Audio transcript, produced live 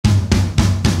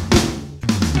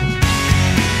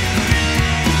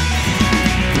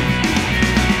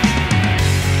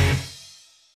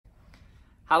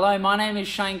Hello, my name is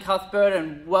Shane Cuthbert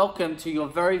and welcome to your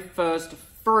very first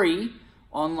free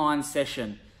online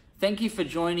session. Thank you for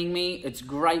joining me. It's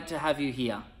great to have you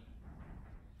here.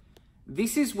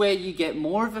 This is where you get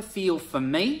more of a feel for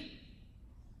me,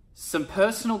 some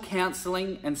personal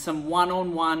counseling and some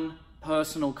one-on-one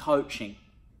personal coaching.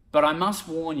 But I must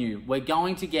warn you, we're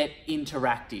going to get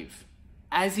interactive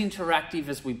as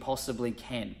we possibly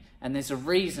can. And there's a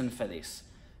reason for this.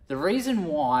 The reason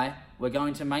why we're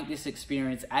going to make this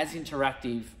experience as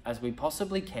interactive as we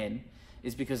possibly can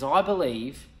is because I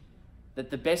believe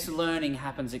that the best learning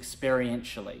happens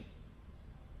experientially.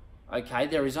 Okay,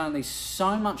 there is only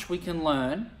so much we can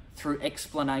learn through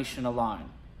explanation alone.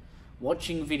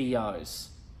 Watching videos,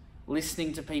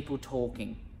 listening to people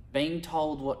talking, being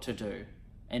told what to do,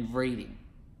 and reading.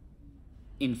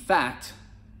 In fact,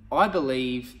 I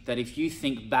believe that if you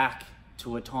think back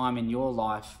to a time in your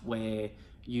life where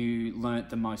you learnt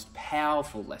the most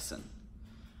powerful lesson,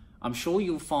 I'm sure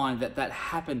you'll find that that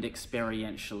happened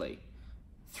experientially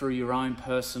through your own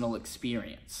personal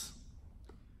experience.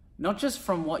 Not just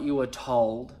from what you were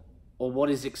told or what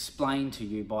is explained to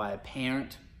you by a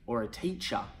parent or a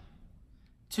teacher.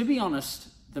 To be honest,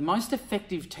 the most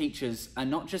effective teachers are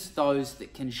not just those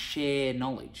that can share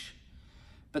knowledge,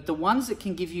 but the ones that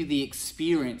can give you the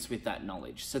experience with that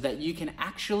knowledge so that you can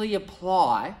actually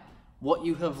apply what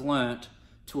you have learnt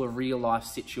to a real life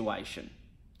situation.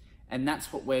 And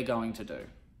that's what we're going to do.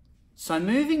 So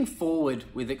moving forward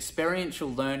with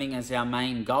experiential learning as our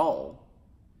main goal,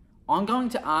 I'm going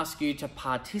to ask you to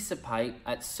participate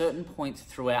at certain points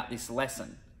throughout this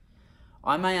lesson.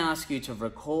 I may ask you to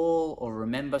recall or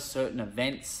remember certain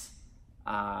events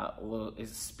or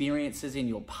experiences in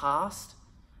your past.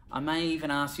 I may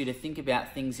even ask you to think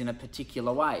about things in a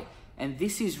particular way. And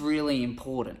this is really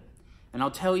important. And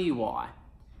I'll tell you why.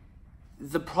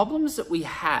 The problems that we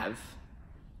have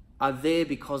are there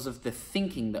because of the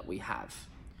thinking that we have.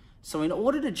 So in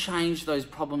order to change those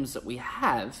problems that we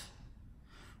have,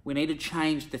 we need to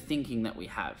change the thinking that we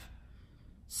have.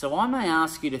 So I may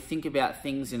ask you to think about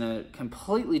things in a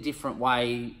completely different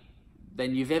way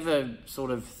than you've ever sort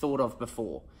of thought of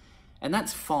before. And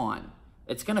that's fine.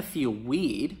 It's going to feel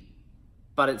weird,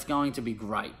 but it's going to be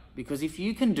great. Because if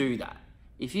you can do that,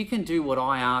 if you can do what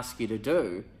I ask you to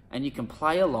do, and you can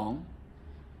play along,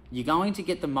 you're going to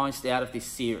get the most out of this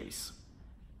series.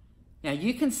 Now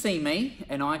you can see me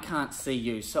and I can't see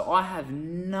you, so I have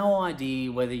no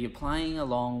idea whether you're playing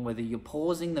along, whether you're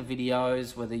pausing the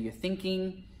videos, whether you're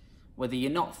thinking, whether you're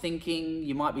not thinking,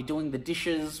 you might be doing the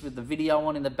dishes with the video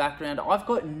on in the background. I've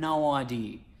got no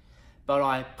idea, but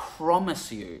I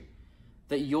promise you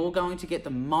that you're going to get the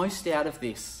most out of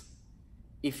this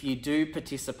if you do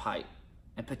participate,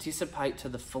 and participate to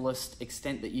the fullest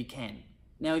extent that you can.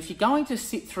 Now, if you're going to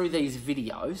sit through these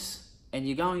videos, and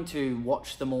you're going to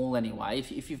watch them all anyway,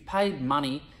 if you've paid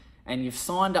money and you've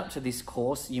signed up to this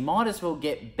course, you might as well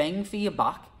get bang for your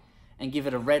buck and give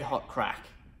it a red hot crack.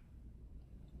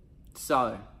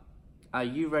 So, are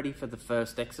you ready for the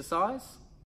first exercise?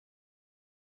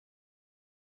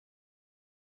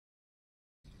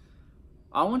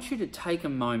 I want you to take a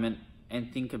moment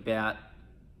and think about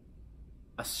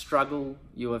a struggle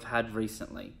you have had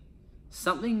recently.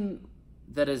 Something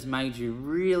that has made you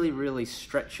really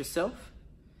stretch yourself.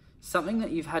 Something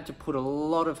that you've had to put a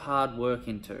lot of hard work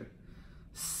into.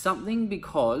 Something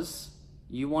because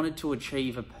you wanted to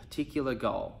achieve a particular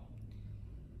goal.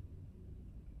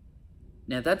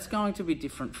 Now that's going to be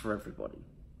different for everybody.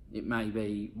 It may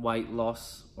be weight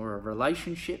loss or a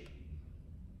relationship.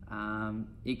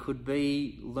 It could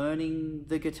be learning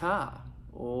the guitar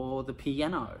or the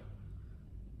piano.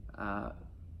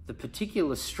 The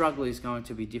particular struggle is going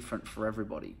to be different for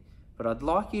everybody. But I'd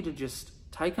like you to just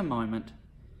take a moment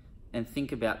and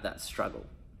think about that struggle.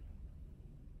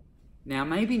 Now,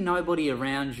 maybe nobody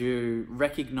around you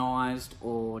recognized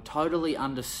or totally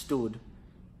understood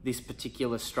this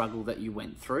particular struggle that you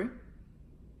went through.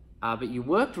 But you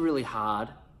worked really hard,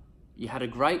 you had a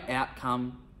great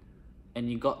outcome, and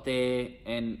you got there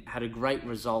and had a great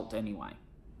result anyway.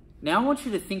 Now I want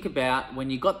you to think about when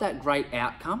you got that great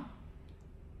outcome,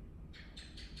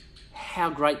 how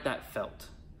great that felt.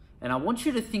 And I want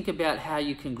you to think about how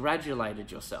you congratulated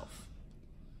yourself.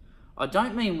 I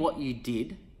don't mean what you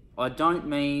did. I don't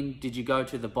mean did you go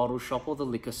to the bottle shop or the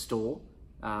liquor store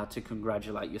to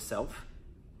congratulate yourself.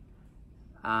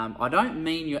 I don't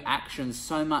mean your actions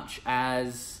so much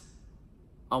as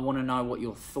I want to know what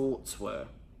your thoughts were.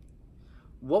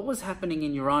 What was happening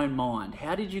in your own mind?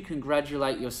 How did you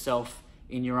congratulate yourself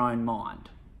in your own mind?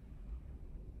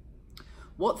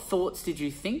 What thoughts did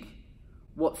you think?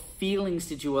 What feelings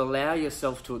did you allow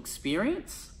yourself to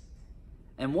experience?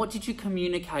 And what did you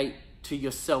communicate to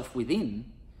yourself within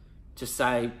to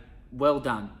say, well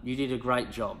done, you did a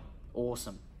great job,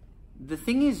 awesome? The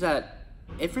thing is that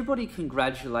everybody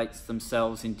congratulates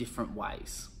themselves in different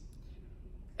ways.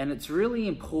 And it's really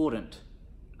important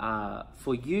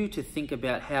for you to think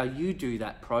about how you do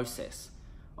that process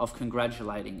of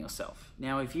congratulating yourself.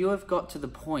 Now, if you have got to the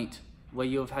point where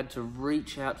you have had to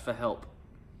reach out for help,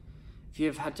 if you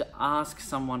have had to ask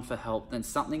someone for help, then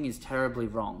something is terribly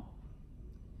wrong.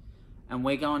 And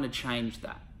we're going to change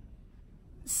that.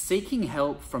 Seeking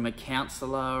help from a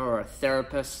counselor or a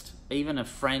therapist, even a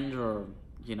friend or,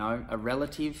 a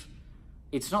relative,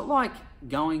 it's not like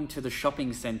going to the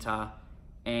shopping center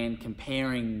and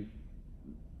comparing,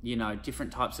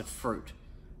 different types of fruit,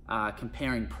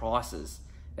 comparing prices.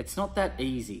 It's not that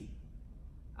easy.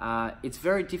 It's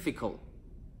very difficult.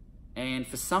 And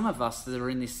for some of us that are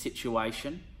in this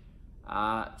situation,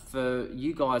 for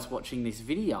you guys watching this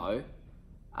video,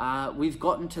 we've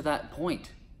gotten to that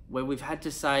point where we've had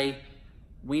to say,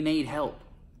 we need help,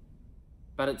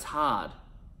 but it's hard.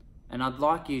 And I'd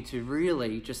like you to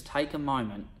really just take a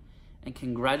moment and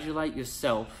congratulate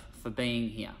yourself for being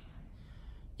here.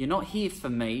 You're not here for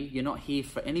me, you're not here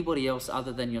for anybody else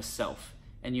other than yourself.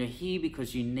 And you're here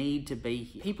because you need to be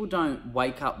here. People don't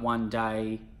wake up one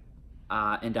day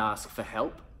and ask for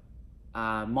help.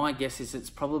 My guess is it's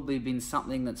probably been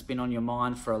something that's been on your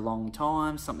mind for a long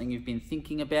time, something you've been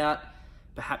thinking about.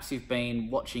 Perhaps you've been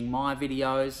watching my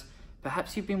videos.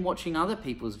 Perhaps you've been watching other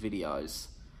people's videos.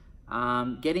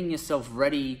 Getting yourself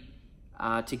ready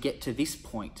to get to this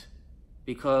point,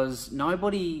 because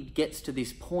nobody gets to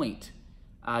this point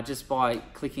just by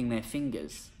clicking their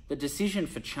fingers. The decision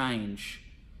for change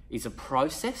is a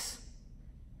process,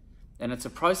 and it's a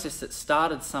process that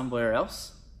started somewhere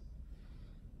else,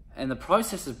 and the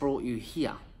process has brought you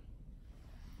here.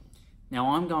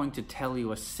 Now I'm going to tell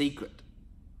you a secret,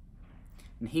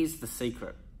 and here's the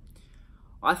secret.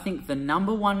 I think the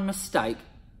number one mistake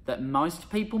that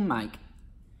most people make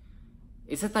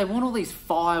is that they want all these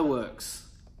fireworks.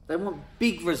 They want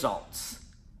big results.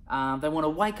 They want to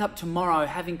wake up tomorrow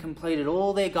having completed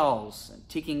all their goals and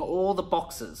ticking all the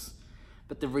boxes.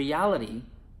 But the reality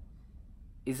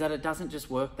is that it doesn't just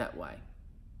work that way.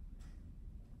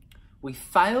 We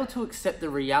fail to accept the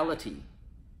reality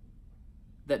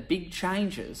that big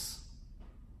changes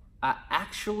are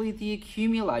actually the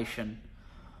accumulation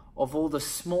of all the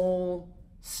small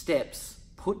steps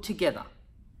put together.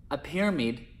 A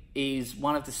pyramid is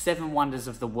one of the 7 wonders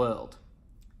of the world.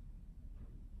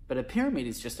 But a pyramid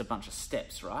is just a bunch of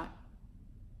steps, right?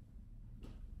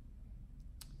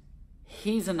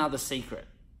 Here's another secret.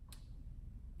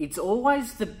 It's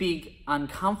always the big,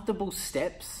 uncomfortable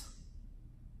steps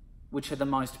which are the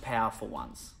most powerful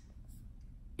ones.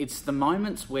 It's the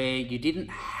moments where you didn't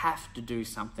have to do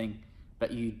something,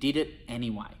 but you did it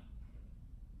anyway.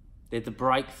 They're the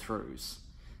breakthroughs.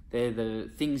 They're the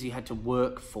things you had to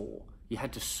work for. You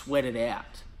had to sweat it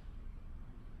out.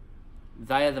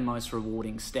 They are the most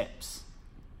rewarding steps.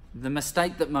 The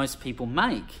mistake that most people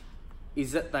make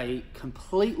is that they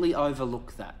completely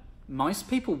overlook that. Most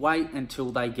people wait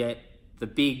until they get the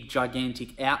big,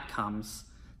 gigantic outcomes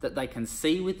that they can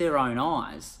see with their own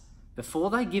eyes before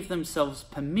they give themselves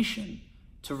permission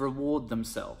to reward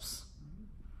themselves.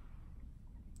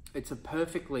 It's a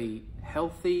perfectly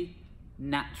healthy,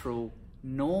 natural,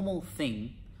 normal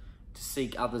thing to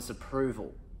seek others'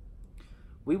 approval.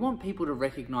 We want people to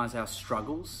recognize our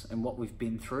struggles and what we've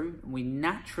been through, and we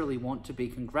naturally want to be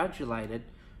congratulated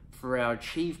for our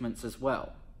achievements as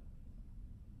well.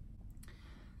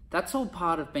 That's all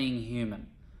part of being human.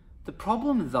 The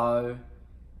problem, though,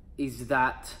 is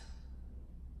that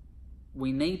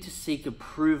we need to seek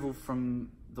approval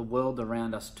from the world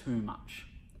around us too much.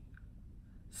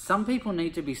 Some people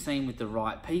need to be seen with the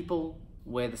right people,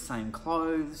 wear the same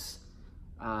clothes,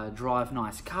 drive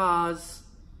nice cars,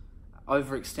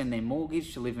 overextend their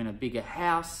mortgage to live in a bigger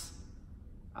house.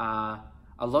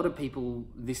 A lot of people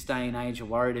this day and age are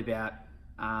worried about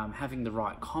having the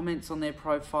right comments on their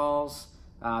profiles.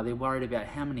 They're worried about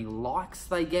how many likes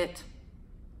they get.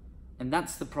 And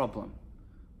that's the problem.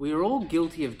 We are all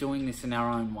guilty of doing this in our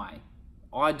own way.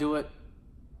 I do it,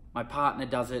 my partner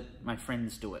does it, my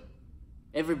friends do it.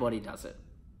 Everybody does it.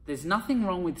 There's nothing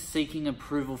wrong with seeking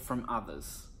approval from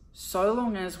others, so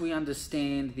long as we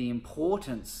understand the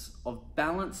importance of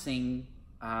balancing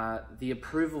the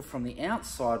approval from the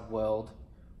outside world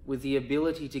with the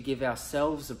ability to give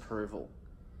ourselves approval.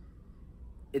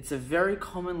 It's a very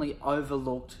commonly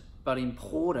overlooked but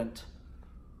important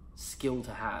skill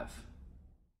to have.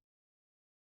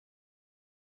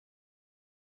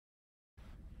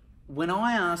 When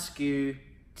I ask you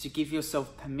to give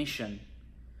yourself permission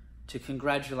to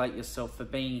congratulate yourself for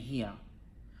being here,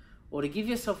 or to give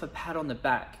yourself a pat on the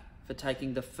back for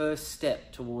taking the first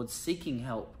step towards seeking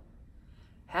help.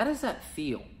 How does that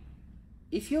feel?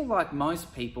 If you're like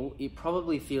most people, it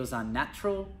probably feels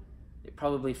unnatural, it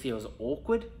probably feels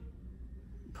awkward,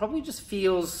 it probably just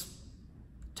feels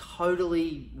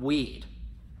totally weird.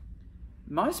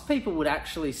 Most people would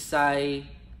actually say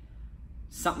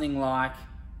something like,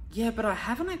 yeah, but I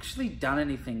haven't actually done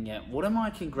anything yet. What am I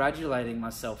congratulating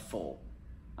myself for?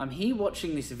 I'm here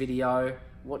watching this video,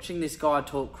 watching this guy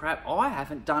talk crap. I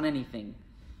haven't done anything.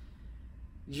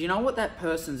 Do you know what that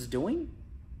person's doing?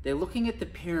 They're looking at the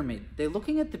pyramid. They're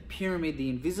looking at the pyramid, the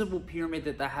invisible pyramid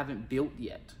that they haven't built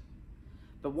yet.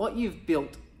 But what you've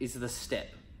built is the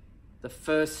step, the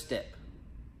first step.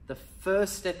 The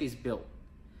first step is built.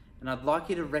 And I'd like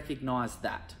you to recognize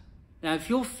that. Now, if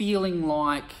you're feeling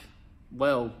like,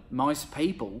 well, most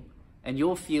people, and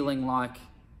you're feeling like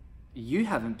you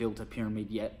haven't built a pyramid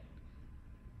yet,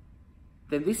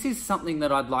 then this is something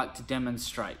that I'd like to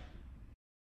demonstrate.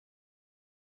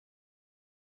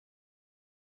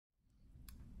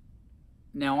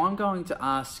 Now, I'm going to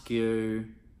ask you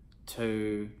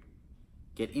to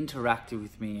get interactive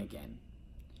with me again.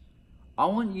 I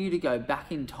want you to go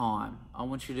back in time. I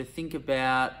want you to think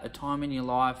about a time in your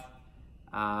life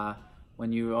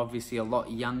when you were obviously a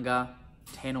lot younger,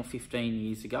 10 or 15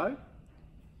 years ago.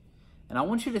 And I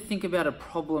want you to think about a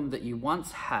problem that you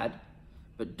once had,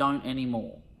 but don't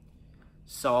anymore.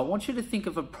 So I want you to think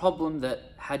of a problem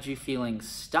that had you feeling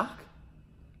stuck,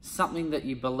 something that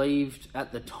you believed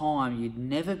at the time you'd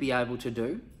never be able to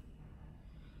do.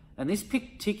 And this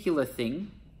particular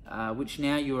thing, which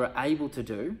now you are able to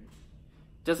do,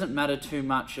 doesn't matter too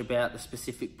much about the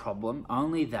specific problem,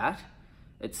 only that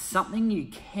it's something you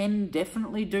can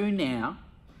definitely do now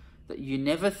that you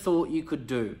never thought you could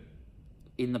do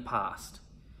in the past.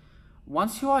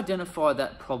 Once you identify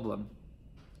that problem,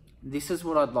 this is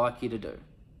what I'd like you to do.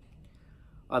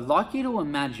 I'd like you to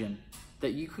imagine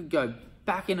that you could go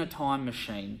back in a time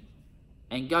machine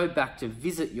and go back to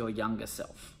visit your younger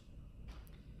self.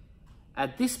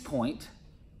 At this point,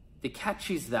 the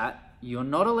catch is that you're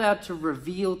not allowed to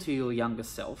reveal to your younger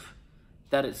self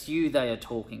that it's you they are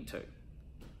talking to.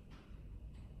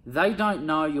 They don't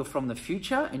know you're from the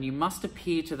future, and you must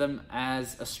appear to them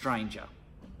as a stranger.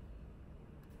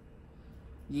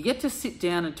 You get to sit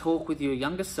down and talk with your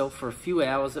younger self for a few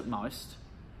hours at most.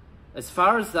 As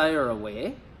far as they are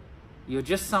aware, you're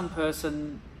just some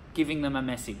person giving them a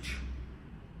message.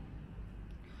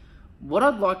 What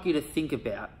I'd like you to think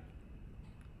about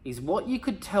is what you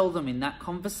could tell them in that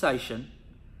conversation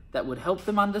that would help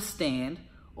them understand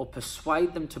or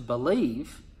persuade them to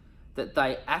believe that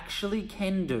they actually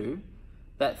can do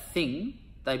that thing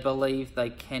they believe they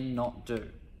cannot do.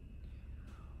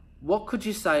 What could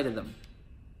you say to them?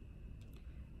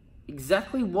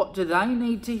 Exactly what do they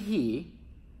need to hear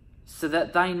so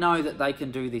that they know that they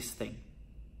can do this thing?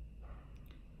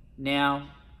 Now,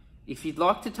 if you'd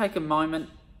like to take a moment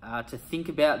to think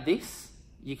about this,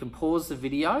 you can pause the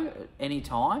video at any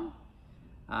time.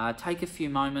 Take a few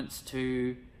moments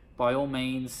to, by all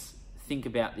means, think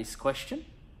about this question.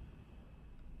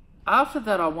 After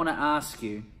that, I want to ask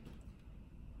you,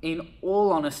 in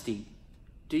all honesty,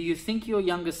 do you think your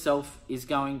younger self is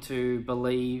going to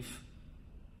believe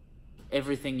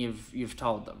everything you've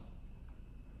told them?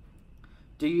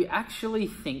 Do you actually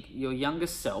think your younger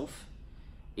self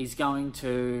is going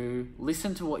to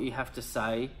listen to what you have to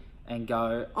say and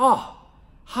go, oh,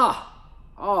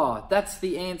 that's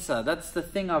the answer. That's the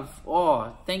thing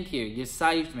thank you. You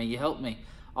saved me. You helped me.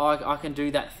 I can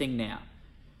do that thing now.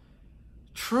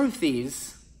 Truth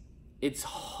is, it's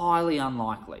highly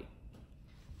unlikely.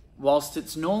 Whilst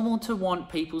it's normal to want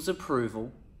people's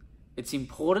approval, it's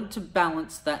important to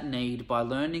balance that need by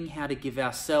learning how to give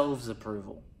ourselves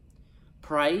approval.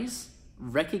 Praise,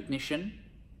 recognition,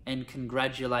 and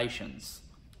congratulations.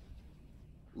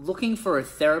 Looking for a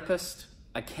therapist,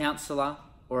 a counsellor,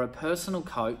 or a personal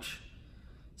coach,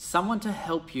 someone to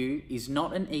help you is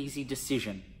not an easy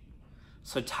decision.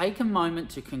 So take a moment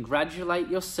to congratulate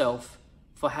yourself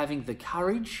for having the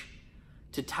courage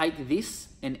to take this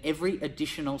and every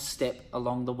additional step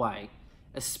along the way,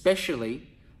 especially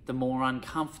the more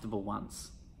uncomfortable ones.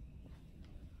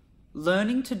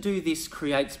 Learning to do this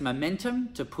creates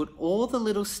momentum to put all the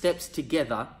little steps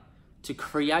together to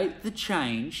create the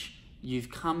change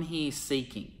you've come here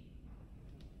seeking.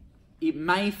 It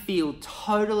may feel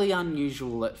totally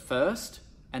unusual at first,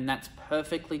 and that's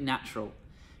perfectly natural.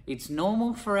 It's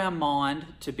normal for our mind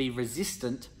to be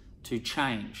resistant to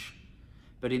change.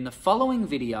 But in the following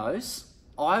videos,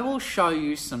 I will show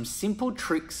you some simple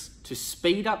tricks to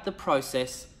speed up the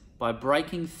process by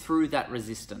breaking through that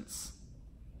resistance.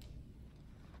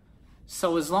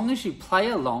 So as long as you play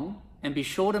along, and be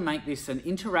sure to make this an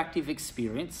interactive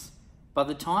experience, by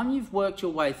the time you've worked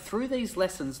your way through these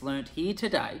lessons learnt here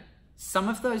today, some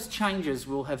of those changes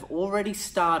will have already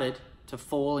started to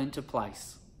fall into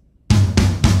place.